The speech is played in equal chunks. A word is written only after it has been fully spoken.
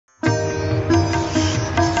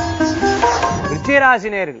விருச்சிகராசி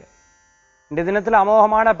நேயர்களே, இந்த தினத்துல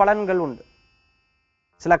அமோகமான பலன்கள் உண்டு.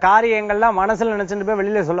 சில காரியங்கள்லாம் மனசுல நினைச்சுட்டு போய்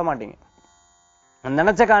வெளியில சொல்ல மாட்டீங்க.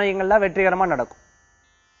 நினைச்ச காரியங்கள்லாம் வெற்றிகரமா நடக்கும்.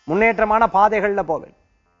 முன்னேற்றமான பாதைகள்ல போவேன்.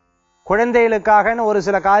 குழந்தைகளுக்காகன்னு ஒரு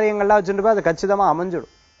சில காரியங்கள்லாம் வச்சுட்டு போய் அது கச்சிதமா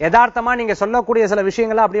அமைஞ்சிடும். யதார்த்தமா நீங்க சொல்லக்கூடிய சில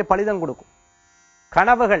விஷயங்கள்லாம் அப்படியே பலிதம் கொடுக்கும்.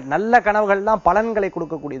 கனவுகள், நல்ல கனவுகள்லாம் பலன்களை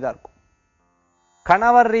கொடுக்கக்கூடியதா இருக்கும்.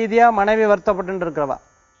 கணவர் ரீதியா மனைவி வருத்தப்பட்டு இருக்கிறவா,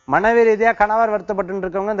 மனைவி ரீதியா கணவர் வருத்தப்பட்டு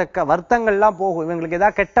இருக்கிறவங்க, இந்த வருத்தங்கள்லாம் போகும். இவங்களுக்கு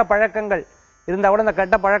ஏதாவது கெட்ட பழக்கங்கள் இருந்தா கூட இந்த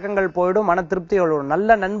கெட்ட பழக்கங்கள் போயிடும். மன திருப்தி வரும்.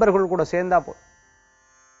 நல்ல நண்பர்கள் கூட சேர்ந்தா போதும்.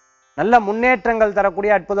 நல்ல முன்னேற்றங்கள்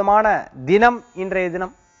தரக்கூடிய அற்புதமான தினம் இன்றைய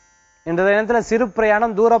தினம். இன்றைய தினத்துல சிறு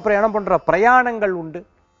பிரயாணம், தூர பிரயாணம் போன்ற பிரயாணங்கள் உண்டு.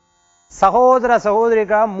 சகோதர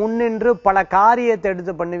சகோதரிக்காக முன்னின்று பல காரியத்தை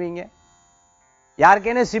எடுத்து பண்ணுவீங்க.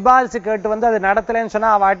 யாருக்கேனே சிபாரிசு கேட்டு வந்து அது நடத்தலைன்னு சொன்னா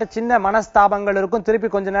அவட்ட சின்ன மனஸ்தாபங்கள் இருக்கும். திருப்பி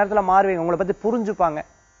கொஞ்ச நேரத்துல மாறுவீங்க. உங்களை பத்தி புரிஞ்சுப்பாங்க.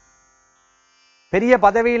 பெரிய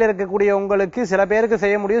பதவியில் இருக்கக்கூடிய உங்களுக்கு சில பேருக்கு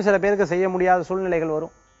செய்ய முடியும், சில பேருக்கு செய்ய முடியாத சூழ்நிலைகள்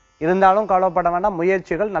வரும். இருந்தாலும் கவலைப்பட வேண்டாம்.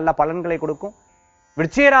 முயற்சிகள் நல்ல பலன்களை கொடுக்கும்.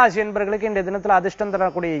 விருச்சிகராசி என்பவர்களுக்கு இந்த தினத்துல அதிர்ஷ்டம்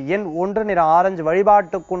தரக்கூடிய எண் 1, நிற ஆரஞ்சு.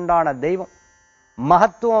 வழிபாட்டுக்குண்டான தெய்வம்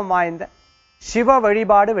மகத்துவம் வாய்ந்த சிவ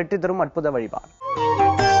வழிபாடு வெற்றி தரும் அற்புத வழிபாடு.